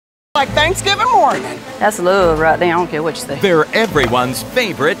Like Thanksgiving morning. That's love right there. I don't care what you say. They're everyone's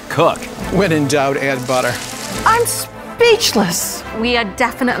favorite cook. When in doubt, add butter. I'm speechless. We are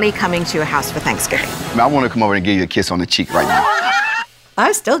definitely coming to your house for Thanksgiving. I want to come over and give you a kiss on the cheek right now.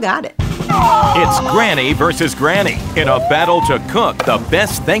 I still got it. It's Granny versus Granny in a battle to cook the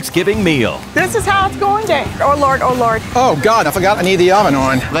best Thanksgiving meal. This is how it's going down. Oh, Lord, oh, Lord. Oh, God, I forgot I need the oven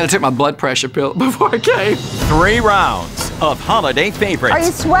on. Glad I took my blood pressure pill before I came. 3 rounds of holiday favorites. Are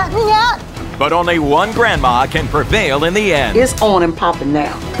you sweating yet? But only one grandma can prevail in the end. It's on and popping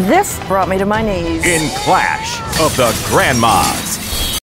now. This brought me to my knees. In Clash of the Grandmas.